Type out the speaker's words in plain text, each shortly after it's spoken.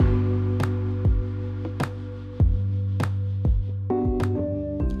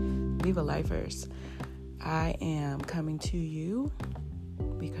Viva Lifers, I am coming to you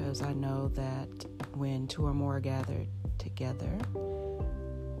because I know that when two or more are gathered together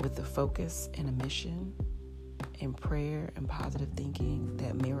with a focus and a mission and prayer and positive thinking,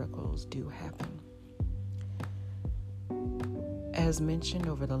 that miracles do happen. As mentioned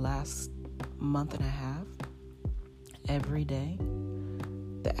over the last month and a half, every day,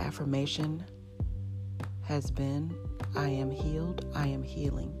 the affirmation has been, I am healed, I am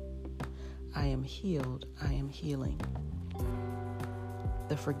healing. I am healed, I am healing.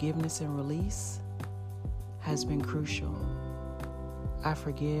 The forgiveness and release has been crucial. I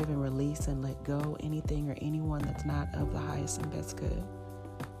forgive and release and let go anything or anyone that's not of the highest and best good.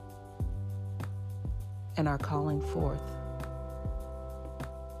 And are calling forth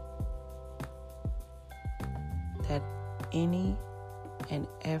that any and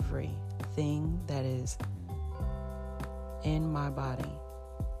everything that is in my body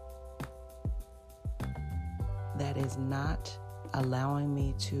that is not allowing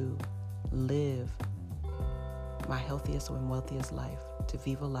me to live my healthiest and wealthiest life, to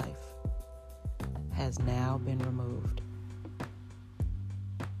Viva Life, has now been removed.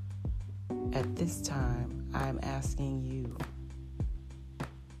 At this time, I am asking you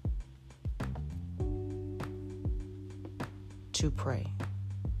to pray.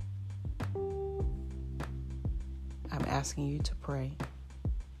 I'm asking you to pray,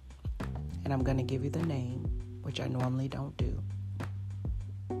 and I'm going to give you the name, which I normally don't do.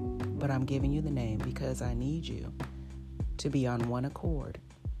 But I'm giving you the name because I need you to be on one accord,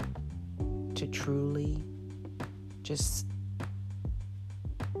 to truly just,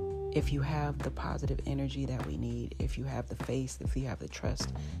 if you have the positive energy that we need, if you have the faith, if you have the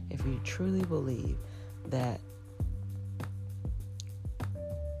trust, if you truly believe that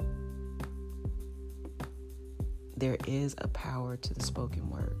there is a power to the spoken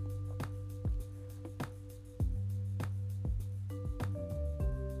word,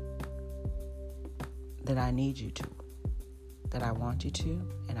 that I need you to, that I want you to,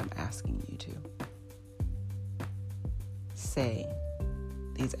 and I'm asking you to say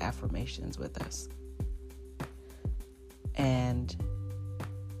these affirmations with us. And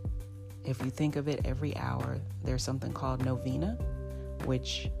if you think of it, every hour, there's something called novena,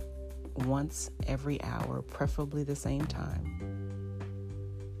 which once every hour, preferably the same time,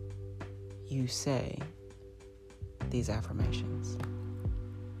 you say these affirmations.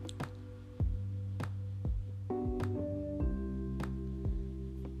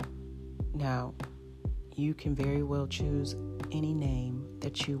 Now, you can very well choose any name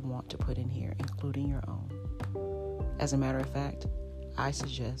that you want to put in here, including your own. As a matter of fact, I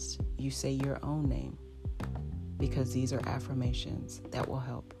suggest you say your own name because these are affirmations that will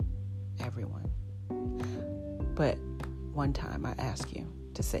help everyone. But one time I ask you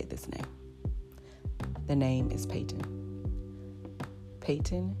to say this name. The name is Peyton.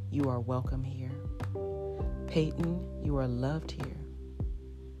 Peyton, you are welcome here. Peyton, you are loved here.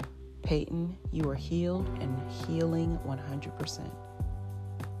 Peyton, you are healed and healing 100%.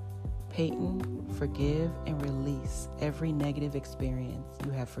 Peyton, forgive and release every negative experience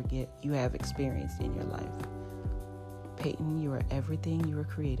you have experienced in your life. Peyton, you are everything you were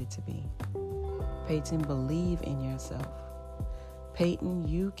created to be. Peyton, believe in yourself. Peyton,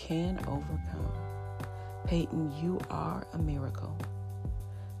 you can overcome. Peyton, you are a miracle.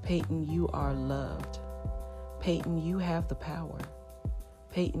 Peyton, you are loved. Peyton, you have the power.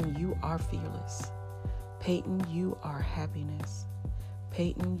 Peyton, you are fearless. Peyton, you are happiness.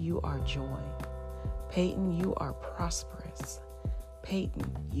 Peyton, you are joy. Peyton, you are prosperous. Peyton,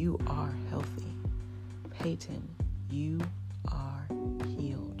 you are healthy. Peyton, you are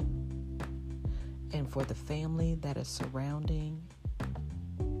healed. And for the family that is surrounding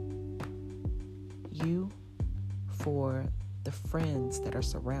you, for the friends that are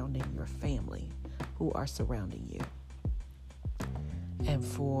surrounding your family, who are surrounding you, and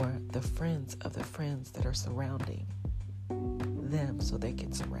for the friends of the friends that are surrounding them so they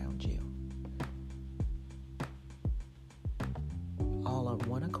can surround you. All on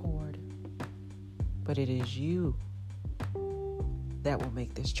one accord, but it is you that will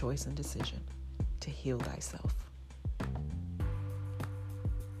make this choice and decision to heal thyself.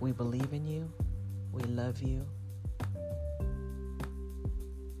 We believe in you. We love you.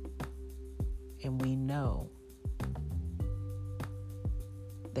 And we know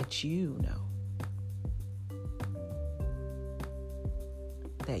that you know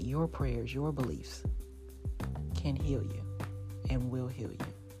that your prayers, your beliefs can heal you and will heal you.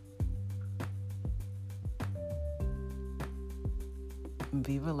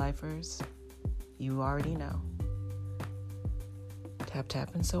 Viva Lifers, you already know Tap,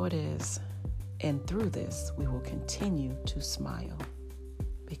 tap, and so it is. And through this, we will continue to smile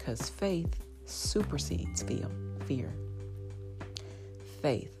because faith supersedes fear.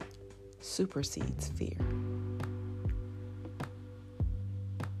 Faith supersedes fear.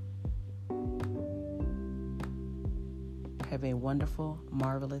 Have a wonderful,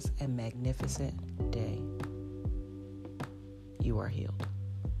 marvelous, and magnificent day. You are healed.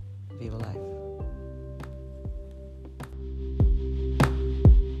 Viva life.